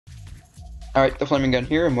Alright, TheFlamingGun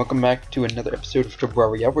here, and welcome back to another episode of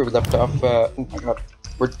Terraria, where we left off, oh my god,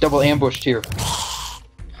 we're double ambushed here.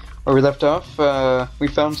 Where we left off, we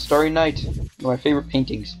found Starry Night, one of my favorite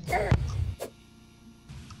paintings.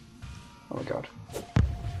 Oh my god.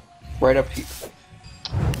 Right up here.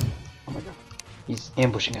 Oh my god. He's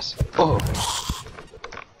ambushing us. Oh!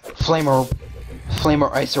 Flamer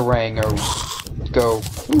Ice-A-Rang, or go.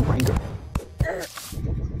 Ooh, Rango.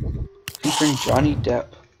 Featuring Johnny Depp.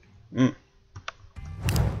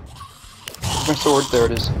 Where's my sword? There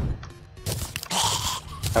it is.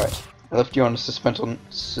 Alright. I left you on a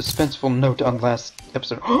suspenseful note on last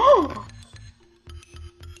episode. Oh!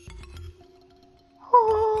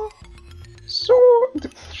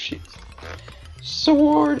 Sword! Shit.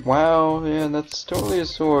 Sword! Wow, yeah, that's totally a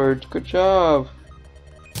sword. Good job.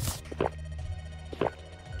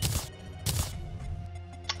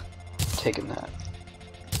 Taking that.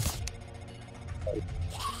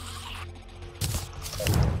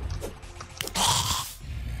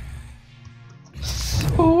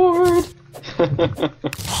 Sword!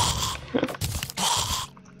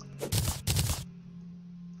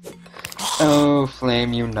 Oh,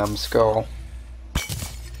 flame, you numbskull.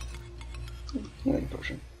 Healing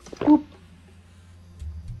potion. Whoop.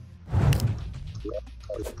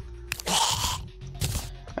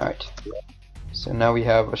 Alright. So now we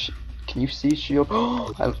have a can you see shield?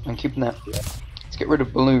 Oh, I'm keeping that. Let's get rid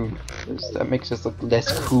of balloon, because that makes us look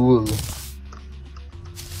less cool.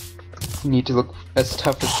 We need to look as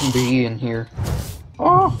tough as can be in here.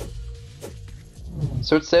 Oh!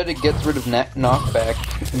 So it said it gets rid of knockback.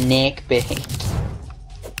 Neckbait.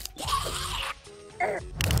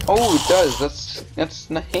 Oh, it does.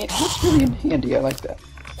 That's really handy. I like that.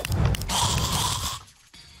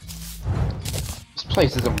 This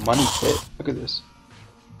place is a money pit. Look at this.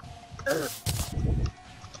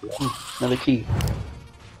 Another key.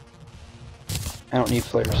 I don't need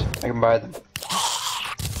flares. I can buy them.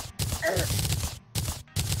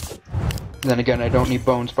 Then again, I don't need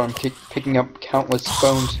bones, but I'm picking up countless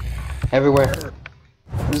bones everywhere.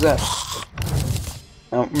 What is that?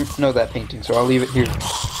 I don't know that painting, so I'll leave it here.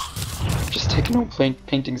 Just taking all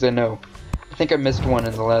paintings I know. I think I missed one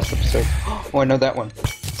in the last episode. Oh, I know that one.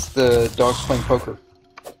 It's the dogs playing poker.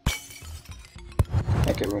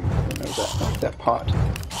 Heck, everyone knows that. I like that pot.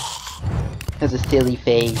 Has a silly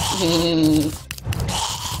face.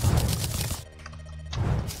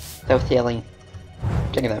 So silly.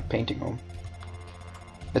 Taking that painting home.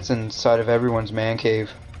 It's inside of everyone's man cave.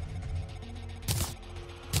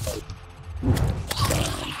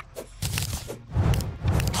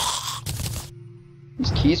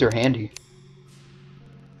 These keys are handy.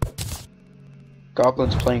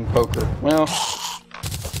 Goblins playing poker. Well,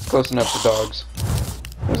 close enough to dogs.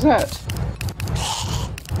 What's that?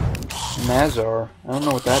 Mazar. I don't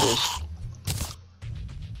know what that is.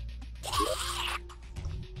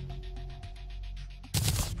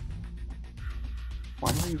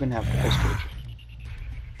 Why do I even have ice bridge?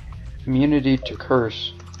 Immunity to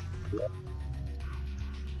curse.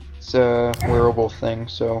 It's a wearable thing,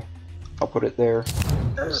 so I'll put it there.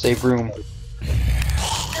 Save room.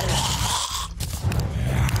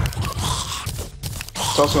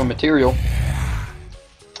 It's also a material.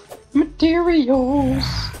 Materials!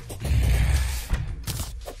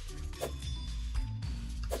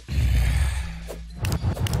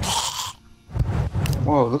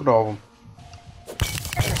 Whoa, look at all of them.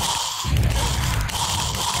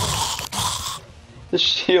 This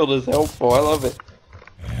shield is helpful, I love it.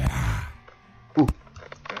 Ooh.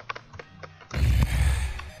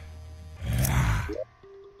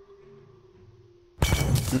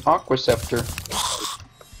 An aquaceptor.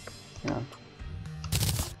 Yeah.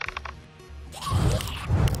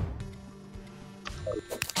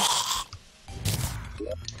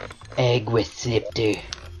 Aquaceptor.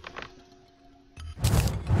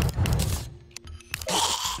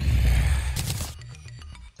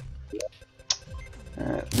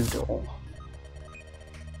 Noodle.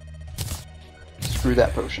 Screw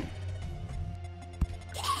that potion.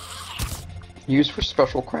 Used for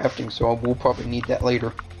special crafting, so we'll probably need that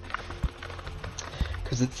later.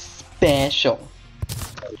 Because it's special.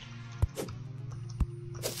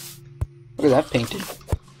 Look at that painting.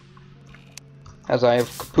 As I have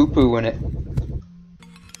poo-poo in it.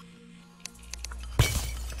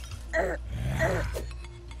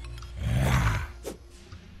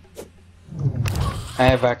 I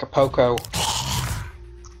have Acapulco.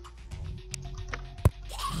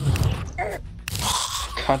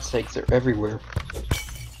 For God's sakes, they're everywhere.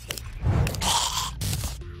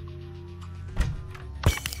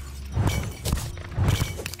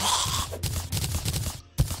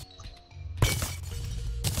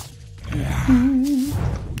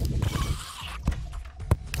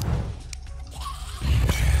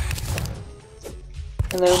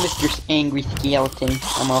 Hello, Mr. Angry Skeleton.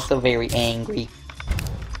 I'm also very angry.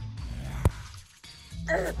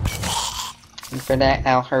 And for that,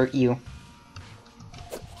 I'll hurt you.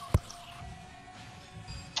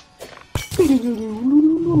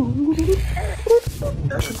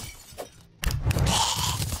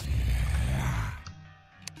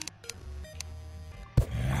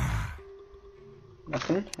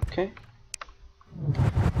 Nothing? Okay.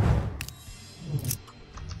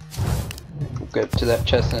 We'll get to that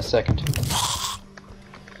chest in a second.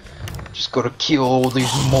 Just gotta kill all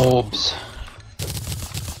these mobs.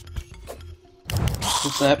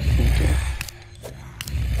 What's that? Okay.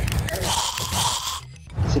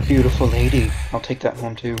 It's a beautiful lady. I'll take that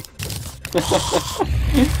home too.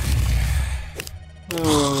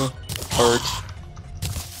 Oh, art.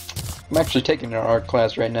 I'm actually taking an art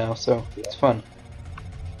class right now, so it's fun.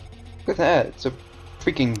 Look at that. It's a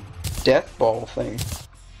freaking death ball thing.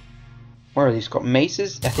 What are these called?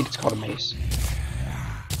 Maces? I think it's called a mace.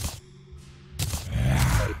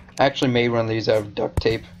 I actually made one of these out of duct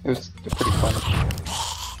tape. They're pretty fun.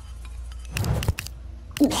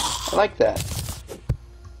 Ooh, I like that.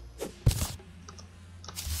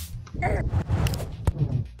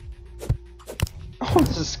 Oh,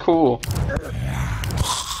 this is cool.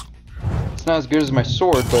 It's not as good as my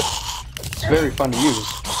sword, but it's very fun to use.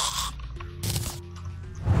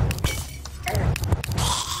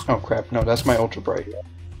 Oh crap, no, that's my Ultra Bright.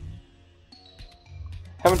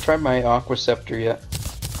 Haven't tried my Aqua Scepter yet.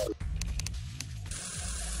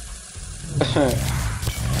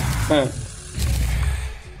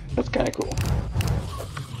 That's kinda cool.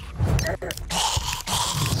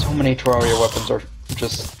 So many Terraria weapons are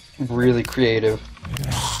just really creative.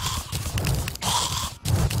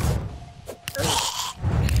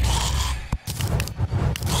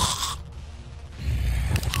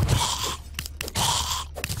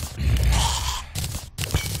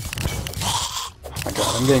 Oh my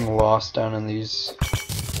god, I'm getting lost down in these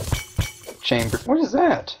chambers. What is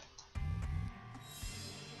that?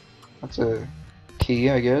 That's a key,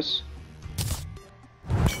 I guess.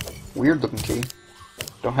 Weird looking key.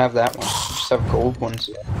 Don't have that one. I just have gold ones.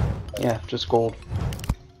 Yeah, just gold.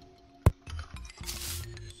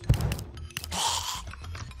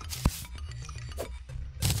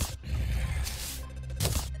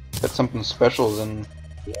 Got something special in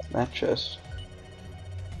that chest.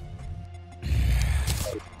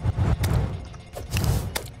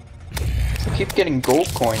 I keep getting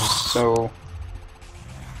gold coins, so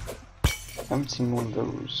I haven't seen one of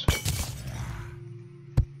those.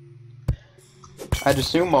 I'd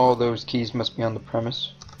assume all those keys must be on the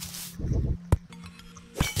premise. I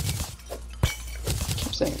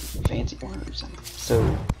keep saying fancy words. I'm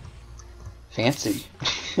so fancy.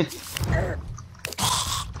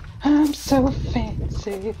 I'm so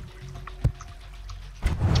fancy.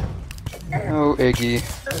 Oh, Iggy.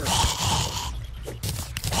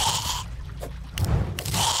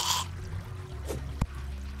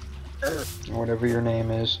 Or whatever your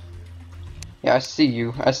name is. Yeah, I see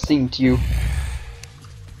you. I synced you.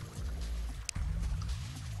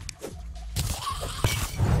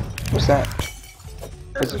 What's that?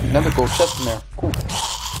 There's another gold chest in there. Cool.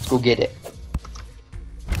 Let's go get it.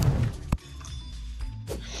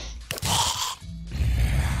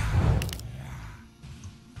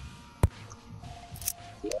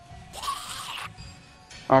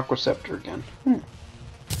 Aqua Scepter again.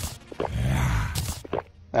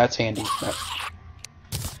 That's handy.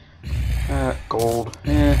 Gold.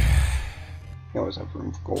 You always have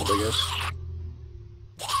room for gold, I guess.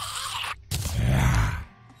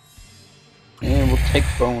 And we'll take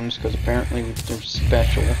bones, because apparently they're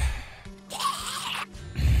special.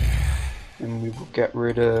 And we will get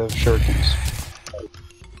rid of shurikens.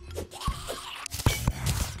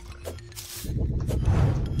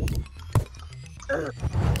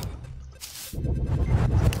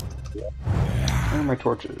 Where are my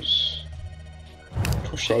torches?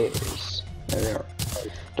 Torches. There they are.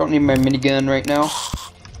 Don't need my minigun right now.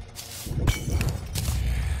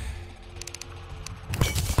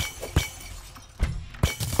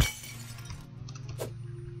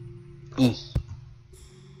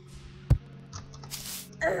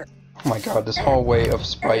 Oh my god, this hallway of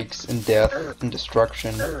spikes and death and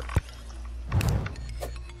destruction.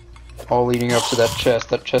 All leading up to that chest.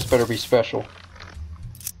 That chest better be special.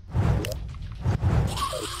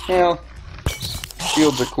 Hell,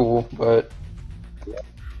 shields are cool, but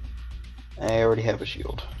I already have a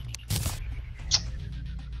shield.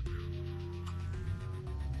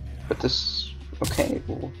 But this... okay,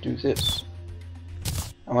 we'll do this.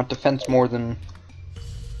 I want defense more than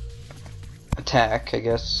attack, I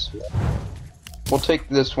guess. We'll take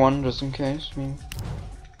this one just in case. I mean,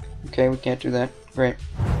 okay, we can't do that. Great.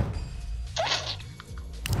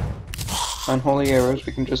 Unholy arrows,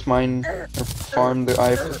 we can just mine or farm the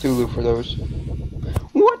Eye of Cthulhu for those.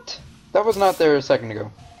 What? That was not there a second ago.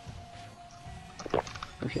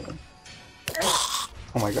 Okay.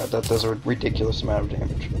 Oh my god, that does a ridiculous amount of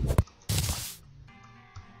damage.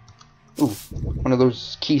 Ooh, one of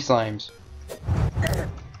those key slimes.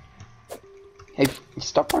 Hey,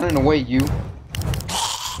 stop running away, you.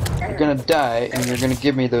 You're gonna die, and you're gonna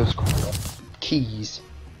give me those keys.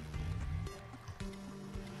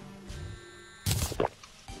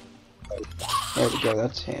 There we go,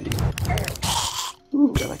 that's handy.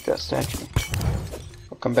 Ooh, I like that statue.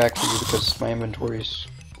 I'll come back for you because my inventory is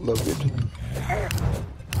loaded.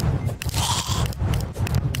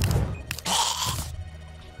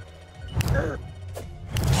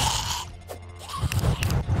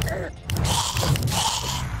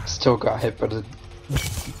 Still got hit by the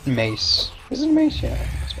mace. Is it a mace? Yeah,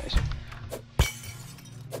 it's mace.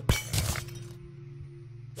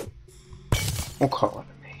 We'll call it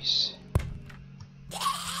a mace.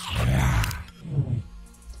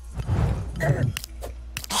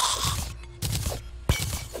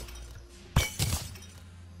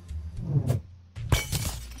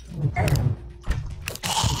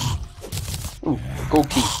 Ooh, gold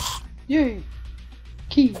key. Yay!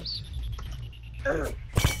 Keys.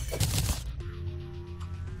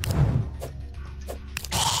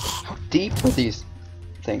 How deep are these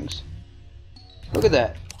things? Look at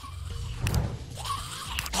that.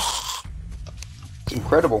 It's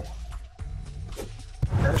incredible.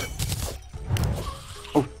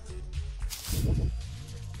 Oh.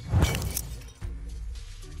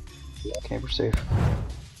 Okay, we're safe.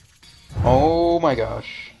 Oh my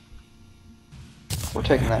gosh. We're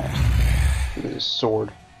taking that. Look at this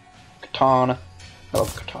sword. Katana. I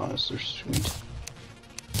love katanas, they're sweet.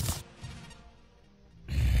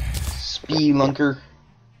 Spelunker.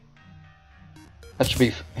 That should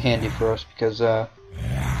be handy for us because it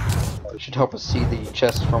should help us see the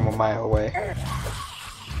chest from a mile away.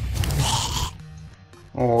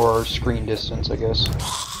 Or screen distance, I guess.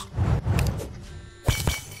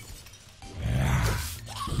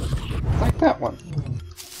 Like that one.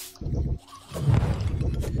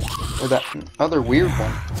 Or that other weird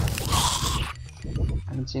one. I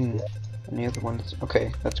haven't seen any other ones.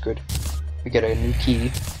 Okay, that's good. We get a new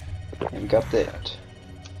key. And we got that.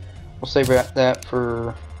 We'll save that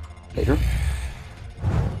for later.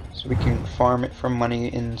 So we can farm it for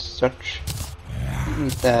money and such. We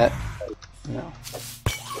need that. No.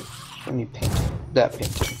 We need painting. That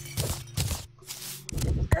painting.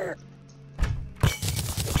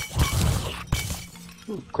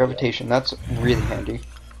 Ooh, gravitation. That's really handy.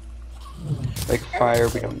 Like fire,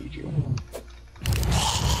 we don't need you.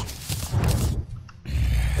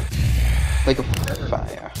 Like a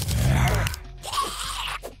fire.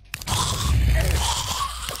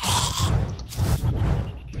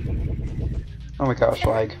 Oh my gosh,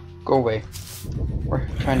 lag. Go away. We're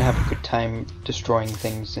trying to have a good time destroying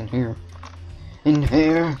things in here. In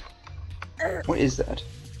here! What is that?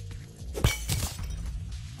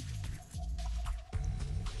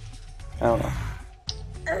 I don't know.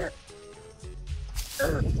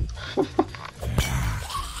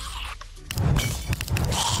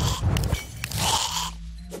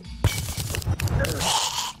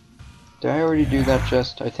 Did I already do that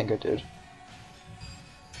chest? I think I did.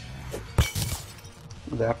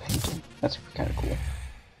 That painting. That's kind of cool.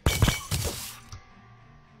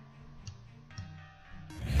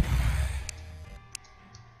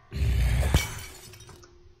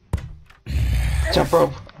 Jump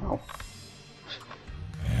rope! Oh.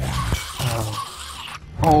 Oh.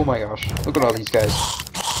 Oh my gosh. Look at all these guys.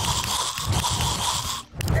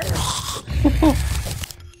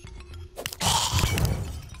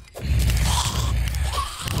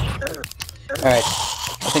 Alright.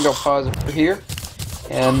 I think I'll pause it for here.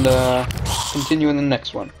 And continue in the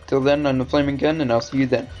next one. Till then, I'm TheFlamingGun, and I'll see you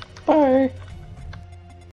then.